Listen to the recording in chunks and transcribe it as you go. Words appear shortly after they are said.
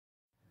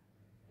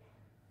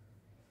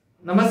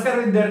नमस्कार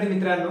विद्यार्थी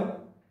मित्रांनो,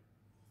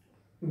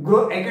 ग्रो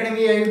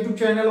अकॅडमी या युट्यूब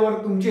चॅनलवर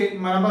तुमचे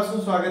मनापासून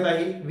स्वागत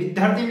आहे।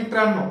 विद्यार्थी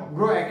मित्रांनो,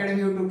 ग्रो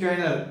अकॅडमी युट्यूब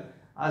चॅनल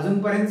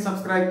अजूनपर्यंत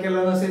सबस्क्राइब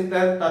केलं नसेल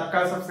तर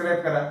तात्काळ सबस्क्राइब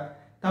करा।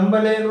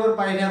 थंबनेलवर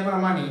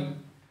पाहिल्याप्रमाणे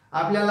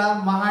आपल्याला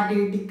maha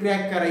TET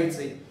क्रॅक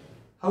करायचंय।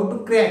 हाऊ टू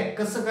क्रॅक,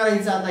 कसं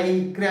करायचं, आता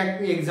ही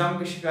क्रॅक एक्झाम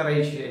कशी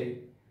करायची आहे।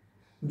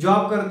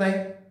 जॉब करताय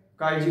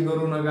काळजी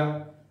करू नका,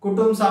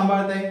 कुटुंब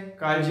सांभाळताय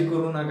काळजी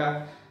करू नका,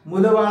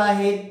 मुलं बाळ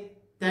आहेत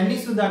त्यांनी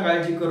सुद्धा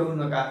काळजी करू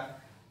नका।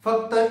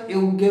 फक्त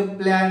योग्य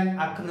प्लॅन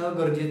आखणं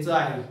गरजेचं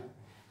आहे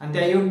आणि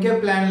त्या योग्य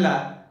प्लॅनला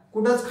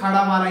कुठंच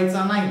खाडा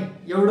मारायचा नाही,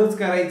 एवढंच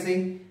करायचंय।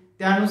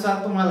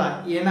 त्यानुसार तुम्हाला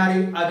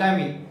येणारी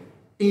आगामी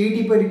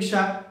टीईटी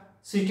परीक्षा,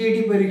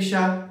 सीटीईटी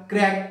परीक्षा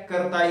क्रॅक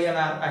करता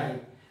येणार आहे।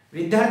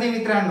 विद्यार्थी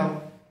मित्रांनो,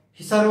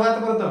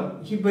 सर्वात प्रथम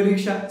ही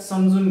परीक्षा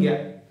समजून घ्या।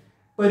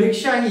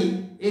 परीक्षा ही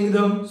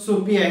एकदम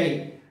सोपी आहे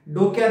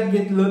डोक्यात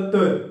घेतलं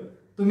तर।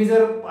 तुम्ही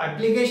जर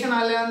ऍप्लिकेशन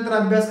आल्यानंतर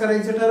अभ्यास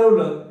करायचं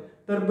ठरवलं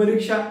तर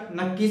परीक्षा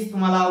नक्कीच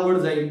तुम्हाला अवघड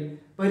जाईल।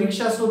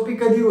 परीक्षा सोपी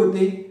कधी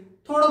होते,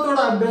 थोडं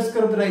थोडं अभ्यास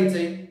करत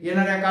राहायचंय।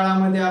 येणाऱ्या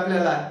काळामध्ये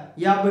आपल्याला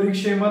या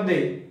परीक्षेमध्ये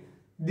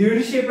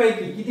 150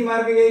 पैकी किती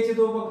मार्क घ्यायचे,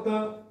 तो फक्त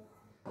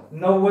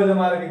 90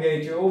 मार्क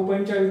घ्यायचे।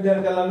 ओपनच्या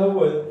विद्यार्थ्याला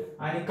 90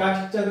 आणि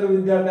कास्टच्या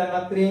विद्यार्थ्यांना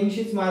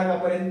 83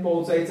 मार्कापर्यंत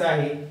पोहोचायचं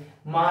आहे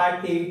maha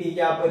TET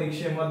या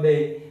परीक्षेमध्ये।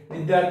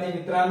 विद्यार्थी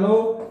मित्रांनो,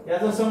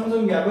 याचं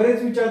समजून घ्या।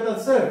 बरेच विचारतात,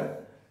 सर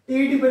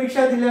टीईटी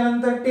परीक्षा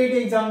दिल्यानंतर टेट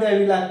एक्झाम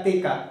द्यावी लागते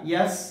का?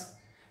 यस,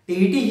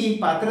 टीईटी ही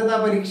पात्रता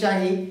परीक्षा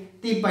आहे।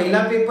 ती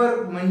पहिला पेपर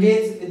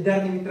म्हणजेच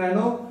विद्यार्थी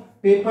मित्रांनो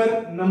पेपर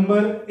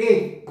नंबर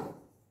 1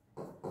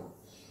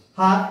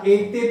 हा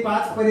 1 ते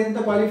 5 पर्यंत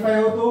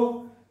क्वालिफाय होतो।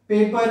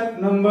 पेपर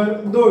नंबर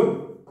 2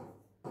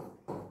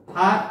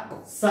 हा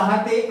 6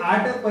 ते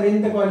 8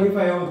 पर्यंत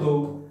क्वालिफाय होतो।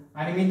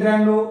 आणि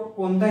मित्रांनो,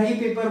 कोणताही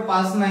पेपर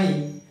पास नाही,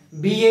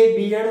 बीए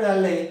B.ed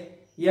झालंय,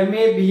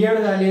 MA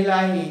B.ed झालेला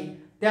आहे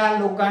त्या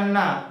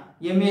लोकांना,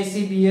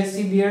 MSc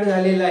BSc B.ed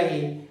झालेला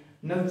आहे,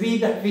 9वी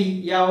 10वी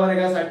या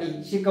वर्गासाठी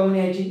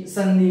शिकवण्याची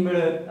संधी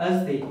मिळत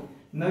असते।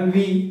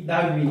 9वी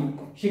 10वी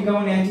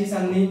शिकवण्याची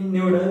संधी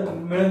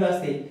मिळत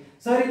असते।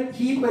 सर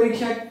ही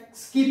परीक्षा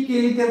स्किप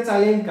केली तर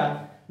चालेल का?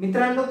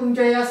 मित्रांनो,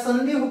 तुमच्या या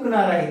संधी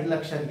हुकणार आहेत,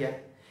 लक्षात घ्या।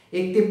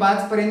 1 ते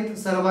 5 पर्यंत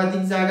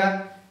सर्वाधिक जागा,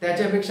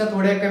 त्याच्यापेक्षा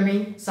थोड्या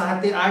कमी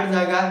 6 ते 8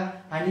 जागा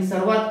आणि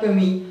सर्वात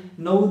कमी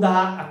 9,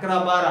 10, 11,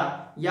 12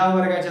 या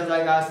वर्गाच्या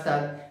जागा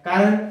असतात।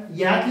 कारण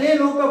यातले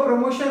लोक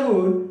प्रमोशन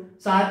होऊन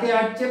 6 ते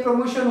 8 चे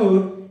प्रमोशन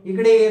होऊन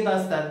इकडे येत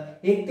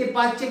असतात। 1 ते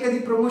 5 चे कधी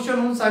प्रमोशन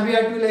होऊन 6वी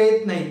 8वी ला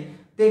येत नाही,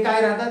 ते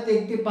काय राहतात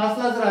 1 ते 5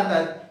 लाच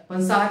राहतात।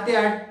 पण 6 ते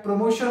 8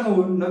 प्रमोशन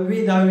होऊन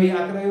 9वी 10वी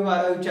 11वी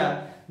 12वीच्या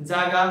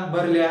जागा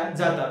भरल्या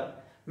जातात।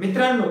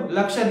 मित्रांनो,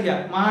 लक्षात घ्या,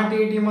 maha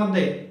TET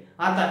मध्ये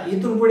आता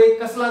इथून पुढे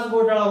कसलाच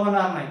घोटाळा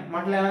होणार नाही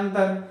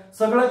म्हटल्यानंतर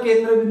सगळं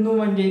केंद्रबिंदू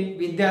म्हणजे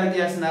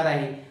विद्यार्थी असणार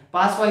आहे।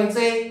 पास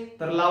व्हायचंय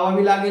तर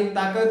लावावी लागेल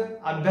ताकद,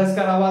 अभ्यास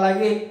करावा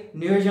लागेल,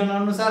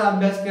 नियोजनानुसार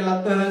अभ्यास केला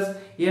तरच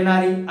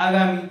येणारी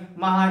आगामी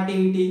maha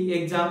TET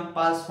एक्झाम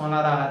पास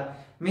होणार आहात।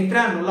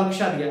 मित्रांनो,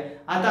 लक्षात घ्या,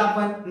 आता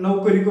आपण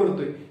नोकरी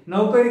करतोय,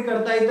 नोकरी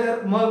करताय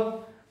तर मग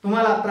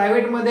तुम्हाला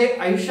प्रायव्हेट मध्ये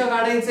आयुष्य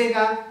काढायचंय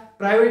का?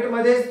 प्रायव्हेट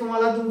मध्येच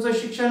तुम्हाला तुमचं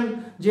शिक्षण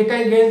जे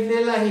काही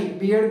घेतलेलं आहे,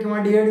 B.ed किंवा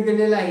D.ed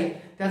केलेलं आहे,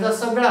 त्याचा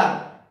सगळा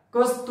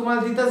कस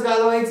तुम्हाला तिथंच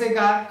घालवायचंय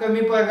का?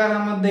 कमी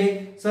पगारामध्ये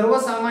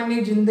सर्वसामान्य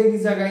जिंदगी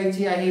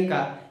जगायची आहे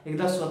का?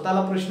 एकदा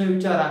स्वतःला प्रश्न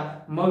विचारा,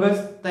 मगच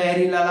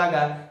तयारीला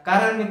लागा।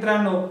 कारण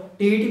मित्रांनो,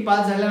 टीईटी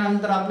पास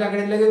झाल्यानंतर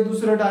आपल्याकडे लगेच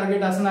दुसरं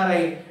टार्गेट असणार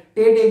आहे।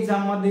 टेट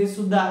एक्झाम मध्ये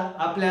सुद्धा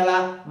आपल्याला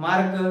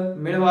मार्क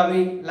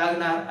मिळवावे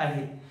लागणार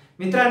आहे।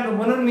 मित्रांनो,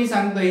 म्हणून मी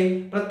सांगतोय,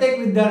 प्रत्येक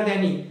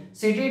विद्यार्थ्यांनी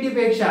सीटीईटी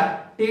पेक्षा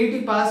टीईटी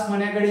पास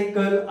होण्याकडे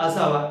कल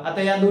असावा।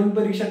 आता या दोन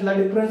परीक्षेतला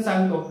डिफरन्स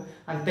सांगतो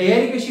आणि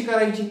तयारी कशी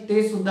करायची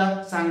ते सुद्धा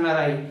सांगणार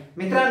आहे।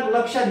 मित्रांनो,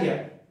 लक्षात घ्या,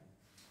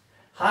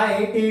 हा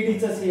आहे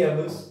टीईटीचा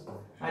सिलेबस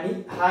आणि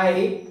हा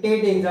आहे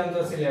टेट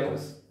एक्झामचा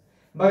सिलेबस।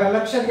 बघा,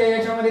 लक्षात घ्या,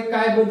 याच्यामध्ये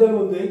काय बदल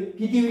होतोय,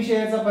 किती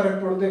विषयाचा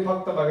फरक पडतोय,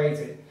 फक्त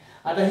बघायचंय।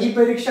 आता ही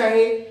परीक्षा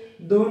आहे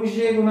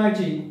 200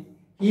 गुणाची,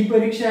 ही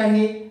परीक्षा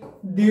आहे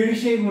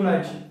 150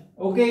 गुणाची।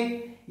 ओके,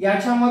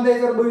 याच्यामध्ये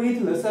जर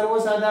बघितलं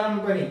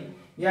सर्वसाधारणपणे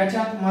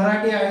याच्यात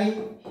मराठी आहे,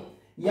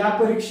 या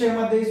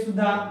परीक्षेमध्ये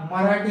सुद्धा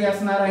मराठी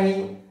असणार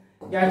आहे।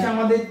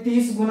 याच्यामध्ये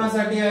 30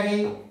 गुणासाठी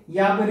आहे,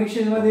 या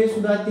परीक्षेमध्ये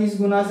सुद्धा 30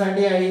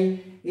 गुणासाठी आहे।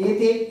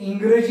 येथे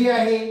इंग्रजी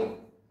आहे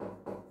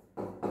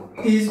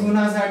 30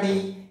 गुणासाठी,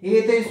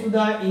 येथे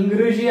सुद्धा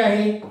इंग्रजी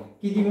आहे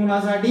किती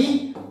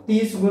गुणासाठी?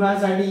 30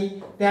 गुणासाठी।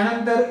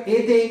 त्यानंतर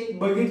येथे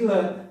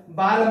बघितलं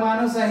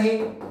बालमानस आहे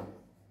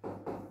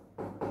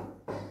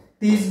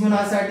 30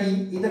 गुणासाठी।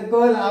 इथं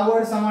कल,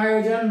 आवड,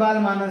 समायोजन,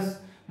 बालमानस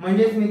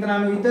म्हणजेच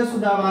मित्रांनो इथं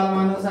सुद्धा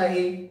बालमानस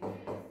आहे,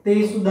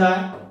 ते सुद्धा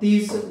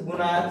 30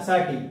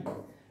 गुणासाठी।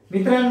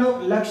 मित्रांनो,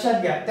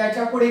 लक्षात घ्या,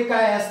 त्याच्या पुढे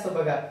काय असतं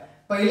बघा,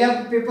 पहिल्या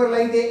पेपरला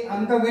इथे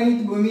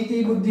अंकगणित,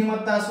 भूमिती,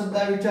 बुद्धिमत्ता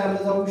सुद्धा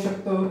विचारलं जाऊ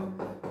शकतं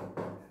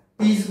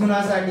 30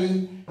 गुणासाठी।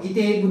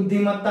 इथे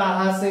बुद्धिमत्ता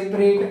हा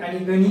सेपरेट आणि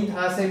गणित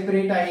हा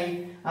सेपरेट आहे,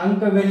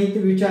 अंकगणित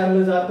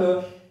विचारलं जातं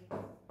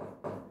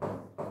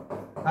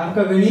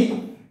अंकगणित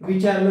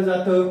विचारलं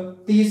जातं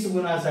 30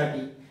 गुणासाठी।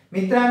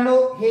 मित्रांनो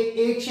हे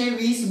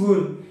 120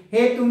 गुण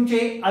हे तुमचे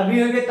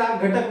अभियोग्यता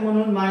घटक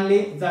म्हणून मानले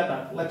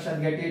जातात। लक्षात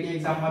घ्या, टेट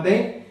एक्झाम मध्ये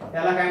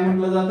त्याला काय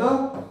म्हटलं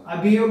जातं,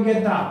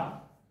 अभियोग्यता।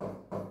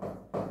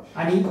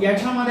 आणि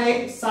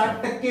याच्यामध्ये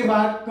 60%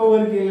 भाग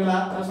कव्हर केलेला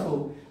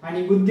असतो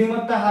आणि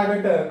बुद्धिमत्ता हा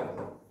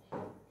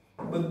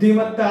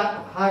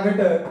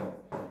घटक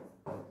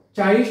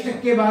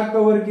 40% भाग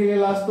कव्हर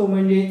केलेला असतो,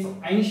 म्हणजेच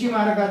 80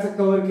 मार्काचं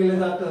कव्हर केलं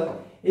जातं।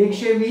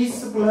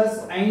 120 प्लस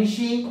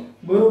 80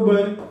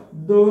 बरोबर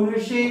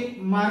 200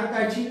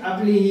 मार्काची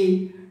आपली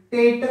ही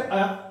टेट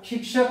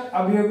शिक्षक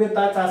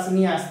अभियोग्यता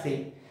चाचणी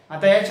असते।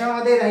 आता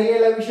याच्यामध्ये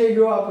राहिलेला विषय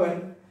जो आपण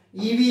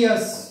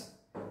ईव्हीएस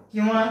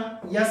किंवा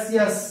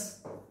एसएस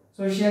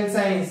सोशल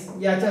सायन्स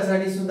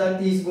याच्यासाठी सुद्धा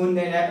 30 गुण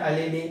देण्यात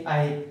आलेले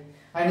आहेत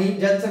आणि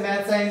ज्यांचं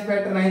मॅथ सायन्स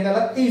पॅटर्न आहे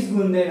त्याला 30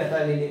 गुण देण्यात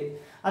आलेले।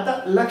 आता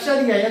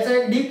लक्षात घ्या, याचा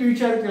एक डीप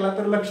विचार केला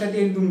तर लक्षात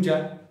येईल तुमच्या,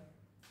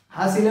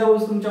 हा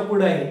सिलेबस तुमच्या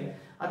पुढे आहे।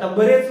 आता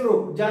बरेच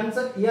लोक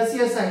ज्यांचं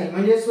एसएस आहे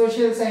म्हणजे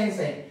सोशल सायन्स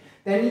आहे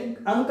त्यांनी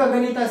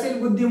अंकगणित असेल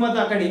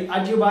बुद्धिमत्ताकडे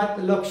अजिबात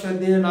लक्ष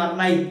देणार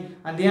नाही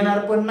आणि देणार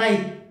पण नाही,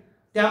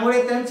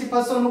 त्यामुळे त्यांची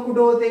फसवणूक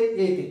कुठे होते,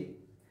 येते।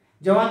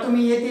 जेव्हा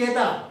तुम्ही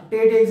येता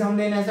टेट एक्झाम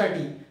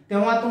देण्यासाठी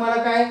तेव्हा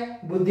तुम्हाला काय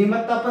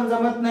बुद्धिमत्ता पण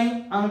जमत नाही,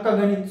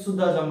 अंकगणित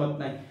सुद्धा जमत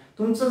नाही।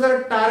 तुमचं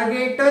जर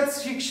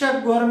टार्गेटच शिक्षक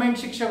गव्हर्नमेंट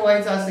शिक्षक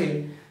व्हायचं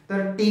असेल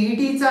तर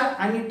टीईटीचा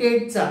आणि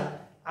टेटचा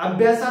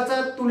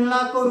अभ्यासाचा तुलना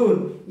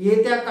करून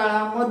येत्या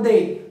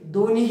काळामध्ये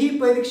दोन्ही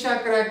परीक्षा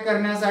क्रॅक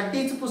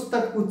करण्यासाठीच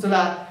पुस्तक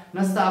उचला,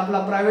 नसता आपला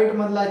प्रायव्हेट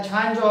मधला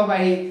छान जॉब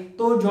आहे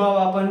तो जॉब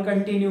आपण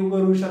कंटिन्यू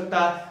करू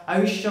शकता।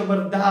 आयुष्यभर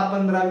 10,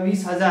 15,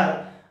 20 हजार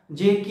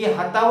जे की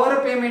हातावर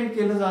पेमेंट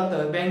केलं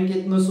जातं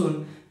बँकेत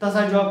नसून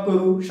तसा जॉब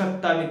करू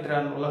शकता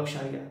मित्रांनो,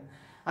 लक्षात घ्या।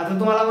 आता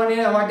तुम्हाला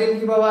वाटेल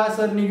की बाबा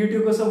सर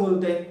निगेटिव्ह कसं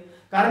बोलतोय,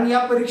 कारण या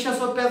परीक्षा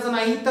सोप्याच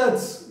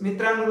नाहीतच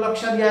मित्रांनो,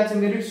 लक्षात घ्यायचं।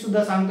 मेरिट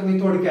सुद्धा सांगतो मी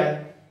थोडक्यात।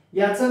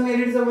 याचं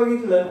मेरिट जर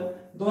बघितलं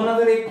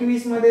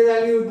 2021 मध्ये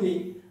झाली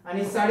होती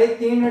आणि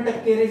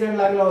 3.5% रिझल्ट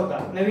लागला होता।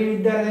 नवीन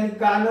विद्यार्थ्यांनी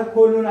कान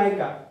खोलून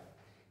ऐका,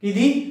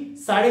 किती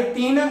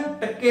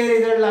 3.5%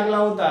 रिझल्ट लागला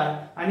होता।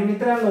 आणि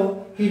मित्रांनो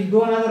ही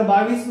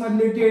 2022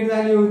 मधली टेट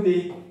झाली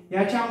होती,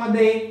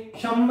 याच्यामध्ये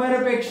 100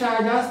 पेक्षा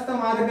जास्त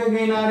मार्क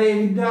घेणारे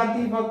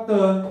विद्यार्थी फक्त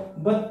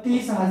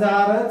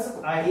 32,000च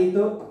आहेत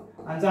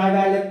आणि जागा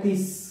आल्या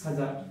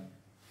 30,000।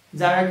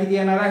 जागा किती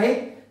येणार आहे,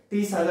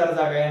 30,000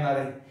 जागा येणार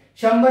आहे।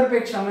 100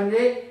 पेक्षा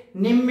म्हणजे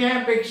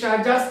निम्म्यापेक्षा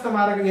जास्त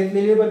मार्क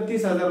घेतलेले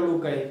 32,000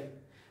 लोक आहेत,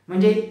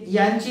 म्हणजे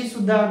यांची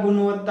सुद्धा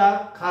गुणवत्ता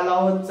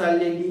खालावत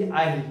चाललेली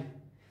आहे।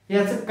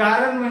 याचं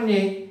कारण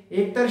म्हणजे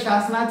एकतर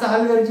शासनाचा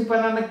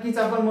हलगर्जीपणा नक्कीच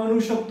आपण म्हणू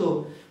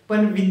शकतो,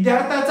 पण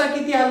विद्यार्थ्याचा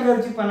किती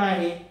हलगर्जीपणा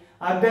आहे,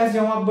 अभ्यास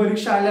जेव्हा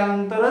परीक्षा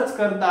आल्यानंतरच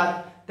करतात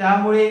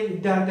त्यामुळे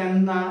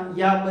विद्यार्थ्यांना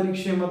या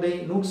परीक्षेमध्ये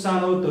नुकसान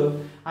होतं।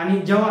 आणि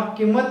जेव्हा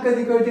किंमत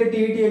कधी कळते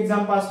टीईटी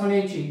एक्झाम पास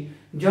होण्याची,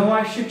 जेव्हा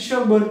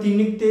शिक्षक भरती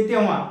निघते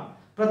तेव्हा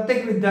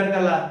प्रत्येक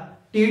विद्यार्थ्याला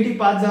टीईटी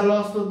पास झाला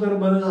असतो तर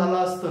बरं झालं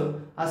असतं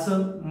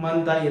असं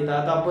म्हणता येतं।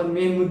 आता आपण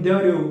मेन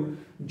मुद्द्यावर येऊ,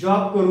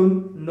 जॉब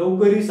करून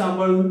नोकरी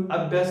सांभाळून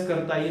अभ्यास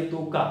करता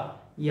येतो का?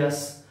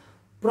 यस,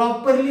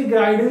 प्रॉपरली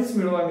गायडन्स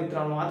मिळवा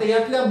मित्रांनो। आता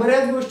यातल्या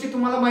बऱ्याच गोष्टी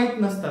तुम्हाला माहित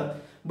नसतात,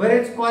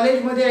 बरेच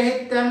कॉलेजमध्ये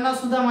आहेत त्यांना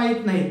सुद्धा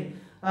माहित नाहीत।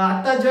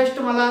 आता जस्ट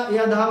मला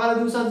या 10-12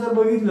 दिवसात जर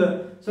बघितलं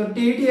सर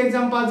टीईटी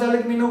एक्झाम पास झालं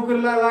की मी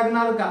नोकरीला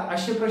लागणार का,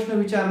 असे प्रश्न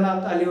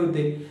विचारण्यात आले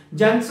होते।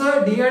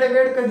 ज्यांचं डीएड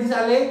कधी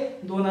झाले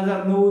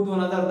 2009,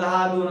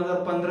 2010,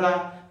 2015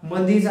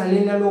 मध्ये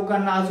झालेल्या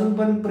लोकांना अजून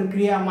पण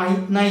प्रक्रिया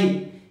माहित नाही,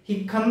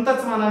 ही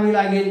खंतच म्हणावी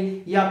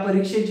लागेल या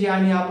परीक्षेची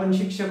आणि आपण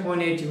शिक्षक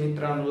होण्याची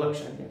मित्रांनो,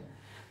 लक्षात घ्या।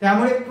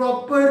 त्यामुळे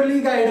प्रॉपरली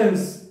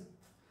गायडन्स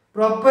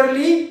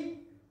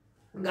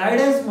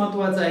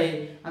महत्वाचं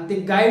आहे आणि ते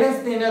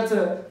गायडन्स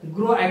देण्याचं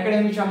ग्रो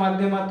अकॅडमीच्या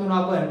माध्यमातून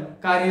आपण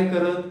कार्य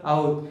करत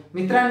आहोत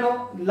मित्रांनो।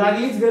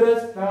 लागलीच गरज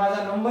तर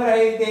माझा नंबर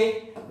आहे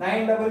इथे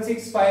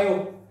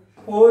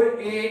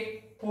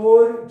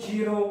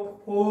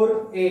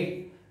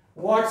 9665484048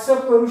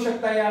 व्हॉट्सअप करू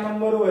शकता या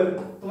नंबरवर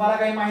तुम्हाला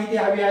काही माहिती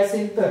हवी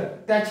असेल तर।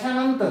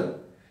 त्याच्यानंतर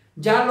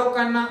ज्या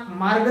लोकांना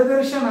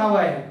मार्गदर्शन हवं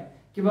आहे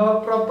की बाबा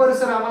प्रॉपर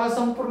सर आम्हाला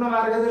संपूर्ण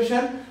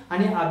मार्गदर्शन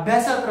आणि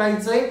अभ्यासात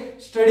राहायचंय,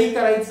 स्टडी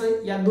करायचंय,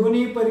 या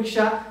दोन्ही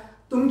परीक्षा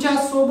तुमच्या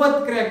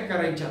सोबत क्रॅक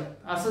करायच्या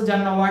असं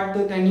ज्यांना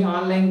वाटतं त्यांनी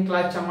ऑनलाईन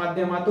क्लासच्या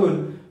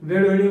माध्यमातून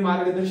वेळोवेळी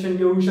मार्गदर्शन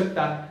घेऊ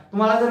शकता।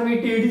 तुम्हाला जर मी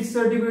टीईटी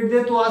सर्टिफिकेट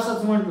देतो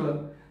असंच म्हटलं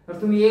तर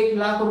तुम्ही 1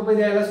 लाख रुपये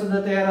द्यायला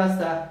सुद्धा तयार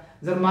असता।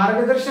 जर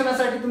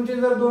मार्गदर्शनासाठी तुमचे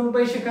जर 2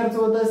 पैसे खर्च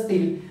होत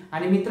असतील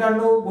आणि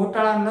मित्रांनो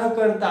घोटाळा न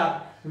करता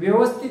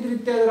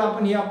व्यवस्थितरित्या जर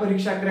आपण या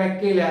परीक्षा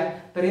क्रॅक केल्या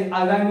तर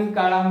आगामी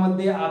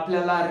काळामध्ये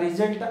आपल्याला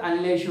रिझल्ट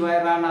आणल्याशिवाय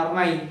राहणार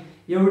नाही,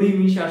 एवढी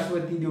मी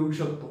शाश्वती देऊ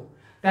शकतो।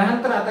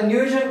 त्यानंतर आता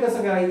नियोजन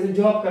कसं करायचं,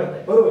 जॉब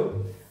करताय बरोबर।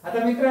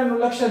 आता मित्रांनो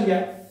लक्षात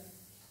घ्या,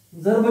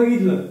 जर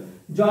बघितलं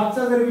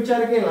जॉबचा जर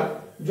विचार केला,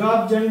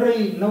 जॉब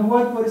जनरली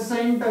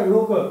 90%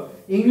 लोक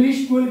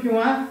इंग्लिश स्कूल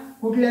किंवा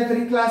कुठल्या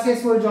तरी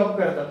क्लासेसवर जॉब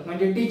करतात,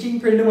 म्हणजे टीचिंग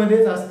फील्ड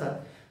मध्येच असतात।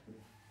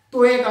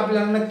 तो एक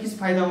आपल्याला नक्कीच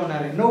फायदा होणार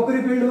आहे। नोकरी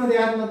फील्ड मध्ये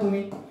आहात ना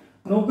तुम्ही,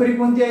 नोकरी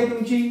कोणती आहे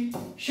तुमची?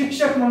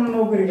 शिक्षक म्हणून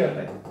नोकरी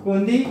करताय.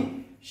 कोणती?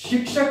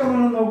 शिक्षक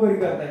म्हणून नोकरी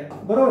करताय.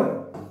 बरोबर,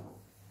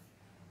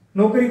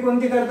 नोकरी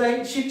कोणती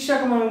करताय?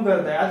 शिक्षक म्हणून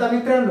करताय. आता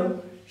मित्रांनो,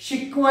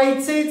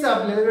 शिकवायचंच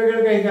आपल्याला,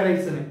 वेगळं काही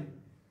करायचं नाही.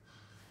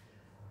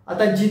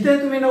 आता जिथे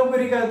तुम्ही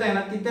नोकरी करताय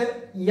ना तिथे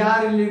या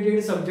रिलेटेड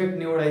सब्जेक्ट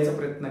निवडायचा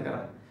प्रयत्न करा.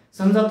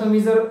 समजा तुम्ही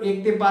जर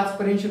 1 ते 5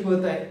 पर्यंत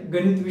शिकवताय,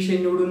 गणित विषय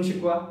निवडून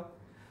शिकवा.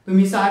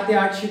 तुम्ही 6 ते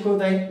 8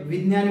 शिकवताय,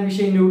 विज्ञान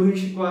विषय निवडून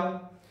शिकवा,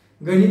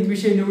 गणित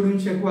विषय निवडून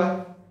शिकवा,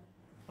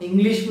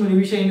 इंग्लिश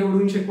विषय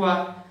निवडून शिकवा,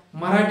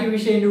 मराठी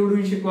विषय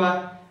निवडून शिकवा.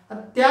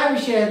 त्या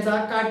विषयाचा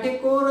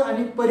काटेकोर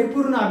आणि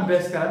परिपूर्ण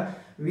अभ्यास करा.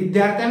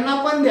 विद्यार्थ्यांना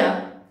पण द्या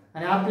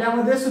आणि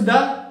आपल्यामध्ये सुद्धा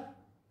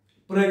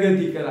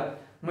प्रगती करा.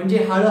 म्हणजे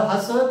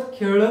हसत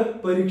खेळत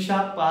परीक्षा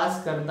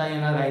पास करता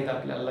येणार आहेत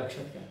आपल्याला.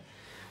 लक्षात घ्या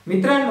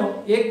मित्रांनो,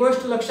 एक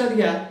गोष्ट लक्षात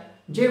घ्या,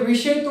 जे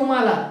विषय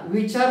तुम्हाला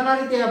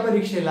विचारणार त्या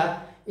परीक्षेला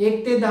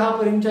 1 ते 10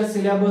 पर्यंतच्या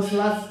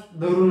सिलेबसलाच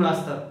धरून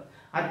असतात.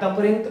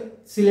 आतापर्यंत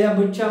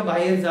सिलेबसच्या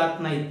बाहेर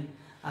जात नाहीत.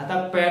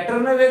 आता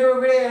पॅटर्न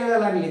वेगवेगळे यायला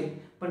लागले,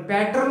 पण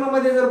पॅटर्न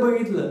मध्ये जर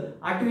बघितलं,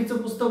 8वीचं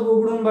पुस्तक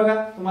उघडून बघा,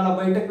 तुम्हाला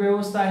बैठक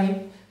व्यवस्था आहे.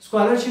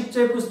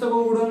 स्कॉलरशिपचे पुस्तक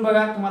उघडून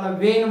बघा, तुम्हाला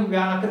वेन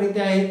आकृती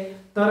आहेत,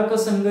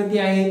 तर्कसंगती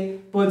आहेत,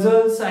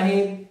 पझल्स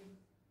आहेत.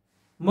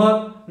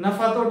 मग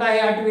नफा तोटा आहे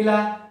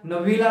 8वीला,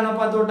 9वीला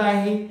नफा तोटा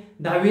आहे,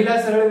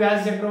 10वीला सरळ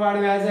व्याज चक्रवाढ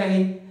व्याज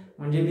आहे.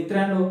 म्हणजे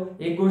मित्रांनो,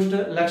 एक गोष्ट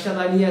लक्षात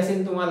आली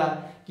असेल तुम्हाला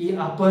की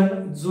आपण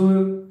जो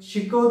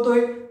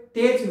शिकवतोय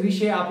तेच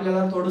विषय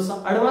आपल्याला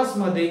थोडंसं ऍडव्हान्स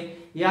मध्ये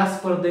या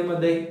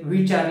स्पर्धेमध्ये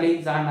विचारले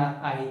जाणार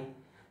आहे.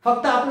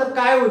 फक्त आपलं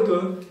काय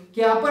होतं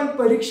की आपण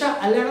परीक्षा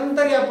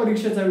आल्यानंतर या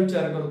परीक्षेचा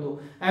विचार करतो.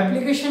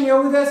 ऍप्लिकेशन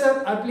येऊ द्या सर,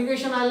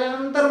 ऍप्लिकेशन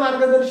आल्यानंतर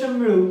मार्गदर्शन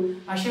मिळू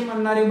असे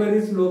म्हणणारे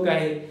बरेच लोक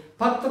आहेत.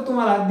 फक्त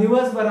तुम्हाला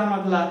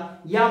दिवसभरामधला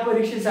या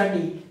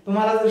परीक्षेसाठी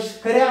तुम्हाला जर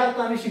खऱ्या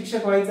अर्थाने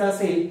शिक्षक व्हायचं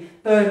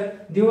असेल तर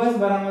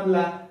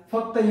दिवसभरामधला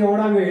फक्त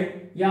एवढा वेळ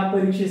या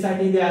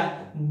परीक्षेसाठी द्या.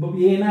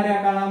 येणाऱ्या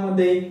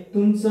काळामध्ये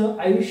तुमचं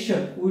आयुष्य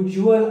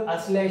उज्ज्वल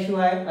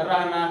असल्याशिवाय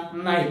राहणार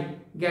नाही,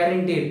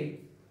 गॅरंटेड.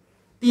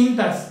 3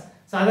 तास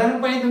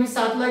साधारणपणे तुम्ही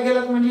 7ला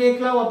गेलात म्हणजे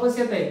 1ला वापस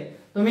येत आहे.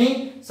 तुम्ही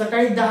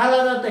सकाळी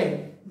 10ला जात आहे,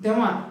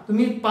 तेव्हा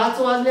तुम्ही 5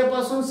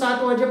 वाजल्यापासून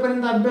 7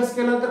 वाजेपर्यंत अभ्यास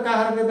केला तर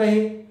काय हरकत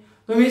आहे.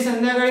 तुम्ही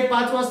संध्याकाळी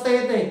 5 वाजता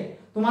येत आहे,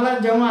 तुम्हाला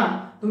जेव्हा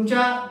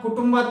तुमच्या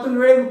कुटुंबातून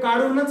वेळ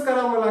काढूनच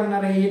करावं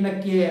लागणार आहे, हे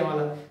नक्की आहे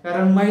मला.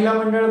 कारण महिला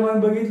मंडळ म्हणून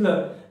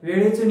बघितलं,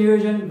 वेळेचं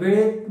नियोजन,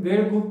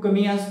 वेळ खूप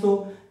कमी असतो,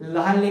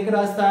 लहान लेकरं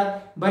असतात,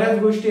 बऱ्याच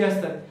गोष्टी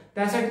असतात.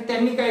 त्यासाठी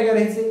त्यांनी काय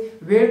करायचे,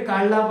 वेळ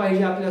काढला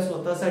पाहिजे आपल्या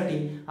स्वतःसाठी,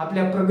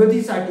 आपल्या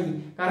प्रगतीसाठी.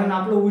 कारण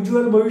आपलं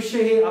उज्ज्वल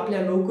भविष्य हे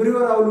आपल्या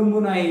नोकरीवर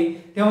अवलंबून आहे.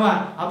 तेव्हा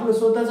आपलं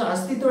स्वतःचं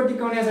अस्तित्व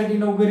टिकवण्यासाठी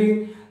नोकरी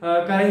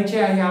करायची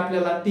आहे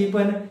आपल्याला, ती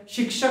पण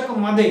शिक्षक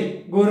मध्ये,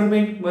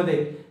 गव्हर्नमेंट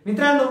मध्ये.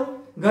 मित्रांनो,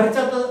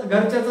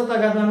 घरच्याचा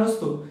तगादा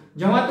नसतो.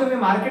 जेव्हा तुम्ही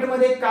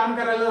मार्केटमध्ये काम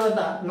करायला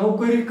जाता,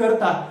 नोकरी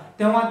करता,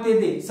 तेव्हा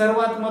ते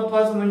सर्वात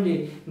महत्वाचं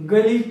म्हणजे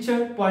गलिच्छ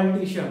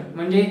पॉलिटिशियन,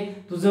 म्हणजे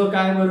तुझं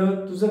काय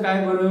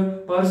बरं,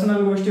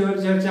 पर्सनल गोष्टीवर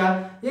चर्चा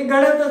हे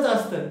घडतच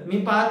असतं. मी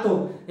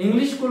पाहतो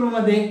इंग्लिश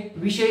स्कूलमध्ये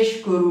विशेष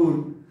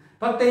करून,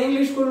 फक्त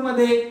इंग्लिश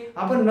स्कूलमध्ये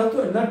आपण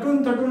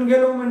नटून थटून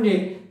गेलो म्हणजे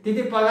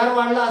तिथे पगार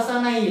वाढला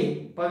असा नाहीये.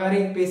 पगार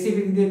एक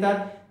स्पेसिफिक देतात,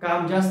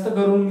 काम जास्त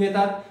करून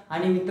घेतात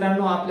आणि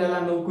मित्रांनो आपल्याला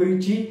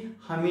नोकरीची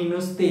हमी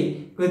नसते.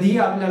 कधी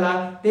आपल्याला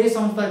ते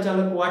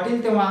संस्थाचालक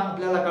वाटेल तेव्हा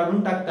आपल्याला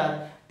काढून टाकतात.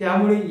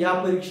 त्यामुळे या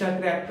परीक्षा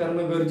क्रॅक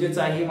करणं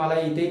गरजेचं आहे, मला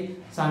इथे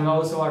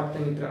सांगावंसं वाटतं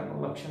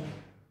मित्रांनो. लक्षात,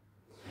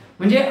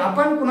 म्हणजे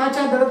आपण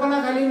कुणाच्या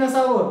दडपणाखाली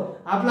नसावं,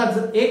 आपला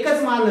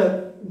एकच मालक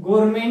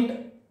गव्हर्नमेंट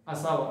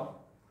असावा,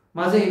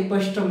 माझं हे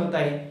स्पष्ट मत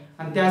आहे.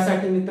 आणि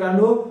त्यासाठी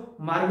मित्रांनो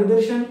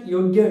मार्गदर्शन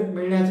योग्य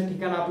मिळण्याचं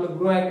ठिकाण आपलं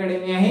गृह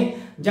अकॅडमी आहे.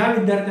 ज्या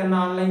विद्यार्थ्यांना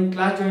ऑनलाईन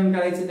क्लास जॉईन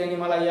करायचे त्यांनी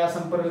मला या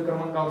संपर्क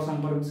क्रमांकावर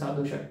संपर्क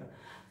साधू शकता.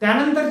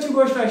 त्यानंतरची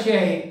गोष्ट अशी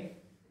आहे,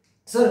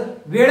 सर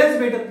वेळच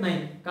भेटत नाही.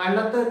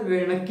 काढला तर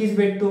वेळ नक्कीच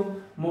भेटतो.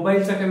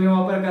 मोबाईलचा कमी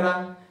वापर करा,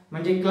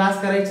 म्हणजे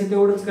क्लास करायचे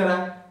तेवढंच करा.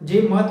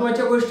 जे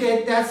महत्वाच्या गोष्टी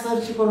आहेत त्या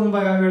सर्च करून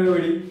बघा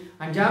वेळोवेळी,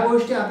 आणि ज्या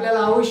गोष्टी आपल्याला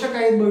आवश्यक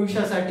आहेत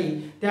भविष्यासाठी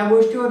त्या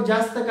गोष्टीवर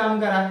जास्त काम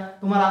करा.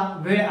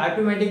 तुम्हाला वेळ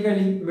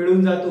ऑटोमॅटिकली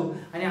मिळून जातो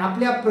आणि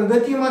आपल्या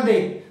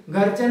प्रगतीमध्ये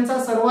घरच्यांचा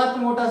सर्वात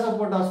मोठा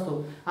सपोर्ट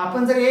असतो.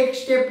 आपण जर एक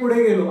स्टेप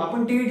पुढे गेलो,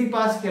 आपण टीईटी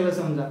पास केलं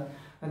समजा,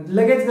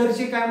 लगेच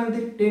घरचे काय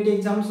म्हणते, टेट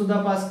एक्झाम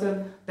सुद्धा पास कर.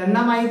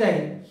 त्यांना माहित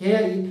आहे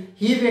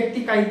ही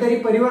व्यक्ती काहीतरी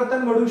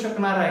परिवर्तन घडू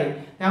शकणार आहे,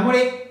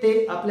 त्यामुळे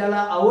ते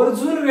आपल्याला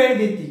आवर्जून वेळ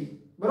देतील.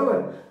 बरोबर,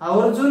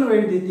 आवर्जून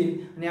वेळ देतील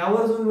आणि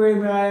आवर्जून वेळ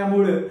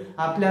मिळाल्यामुळे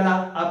आपल्याला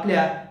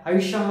आपल्या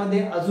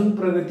आयुष्यामध्ये अजून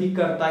प्रगती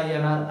करता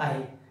येणार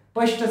आहे.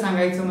 स्पष्ट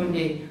सांगायचं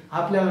म्हणजे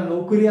आपल्याला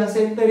नोकरी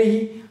असेल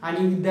तरीही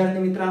आणि विद्यार्थी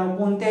मित्रांनो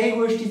कोणत्याही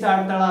गोष्टीचा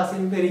अडथळा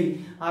असेल तरी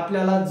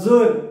आपल्याला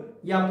जर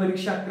या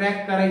परीक्षा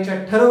क्रॅक करायच्या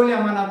ठरवल्या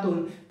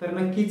मनातून तर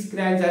नक्कीच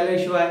क्रॅक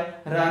झाल्याशिवाय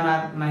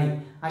राहणार नाही.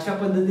 अशा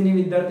पद्धतीने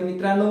विद्यार्थी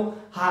मित्रांनो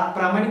हा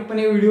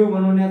प्रामाणिकपणे व्हिडिओ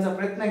बनवण्याचा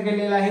प्रयत्न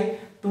केलेला आहे.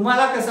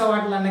 तुम्हाला कसा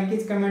वाटला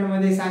नक्कीच कमेंट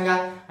मध्ये सांगा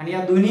आणि या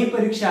दोन्ही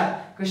परीक्षा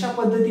कशा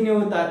पद्धतीने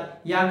होतात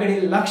याकडे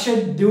लक्ष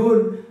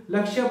देऊन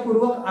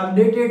लक्षपूर्वक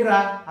अपडेटेड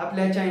राहा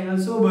आपल्या चॅनल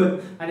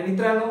सोबत। आणि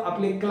मित्रांनो,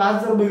 आपले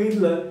क्लास जर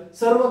बघितलं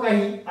सर्व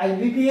काही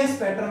IBPS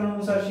पॅटर्न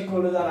नुसार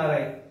शिकवलं जाणार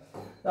आहे।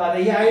 आता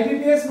ही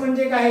IBPS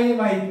म्हणजे काय हे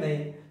माहित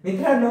नाही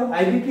मित्रांनो।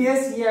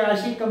 IBPS ही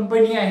अशी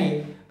कंपनी आहे,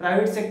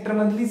 प्रायव्हेट सेक्टर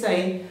मधलीच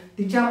आहे,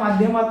 तिच्या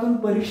माध्यमातून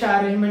परीक्षा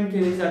अरेंजमेंट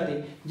केली जाते।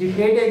 जी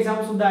टेट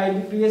एक्झाम सुद्धा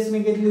IBPS ने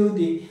घेतली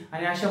होती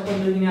आणि अशा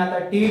पद्धतीने आता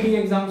TET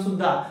एक्झाम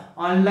सुद्धा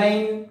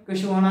ऑनलाईन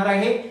कशी होणार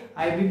आहे,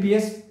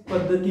 IBPS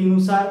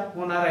पद्धतीनुसार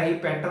होणार आहे,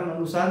 पॅटर्न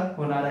अनुसार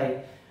होणार आहे।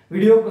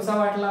 व्हिडिओ कसा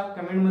वाटला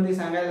कमेंट मध्ये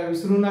सांगायला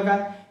विसरू नका।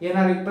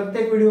 येणारे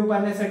प्रत्येक व्हिडिओ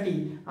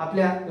पाहण्यासाठी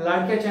आपल्या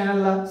लाडक्या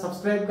चॅनलला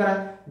सबस्क्राइब करा।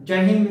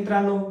 जय हिंद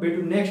मित्रांनो,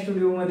 भेटू नेक्स्ट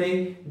व्हिडिओ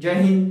मध्ये। जय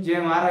हिंद,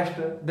 जय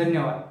महाराष्ट्र,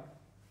 धन्यवाद।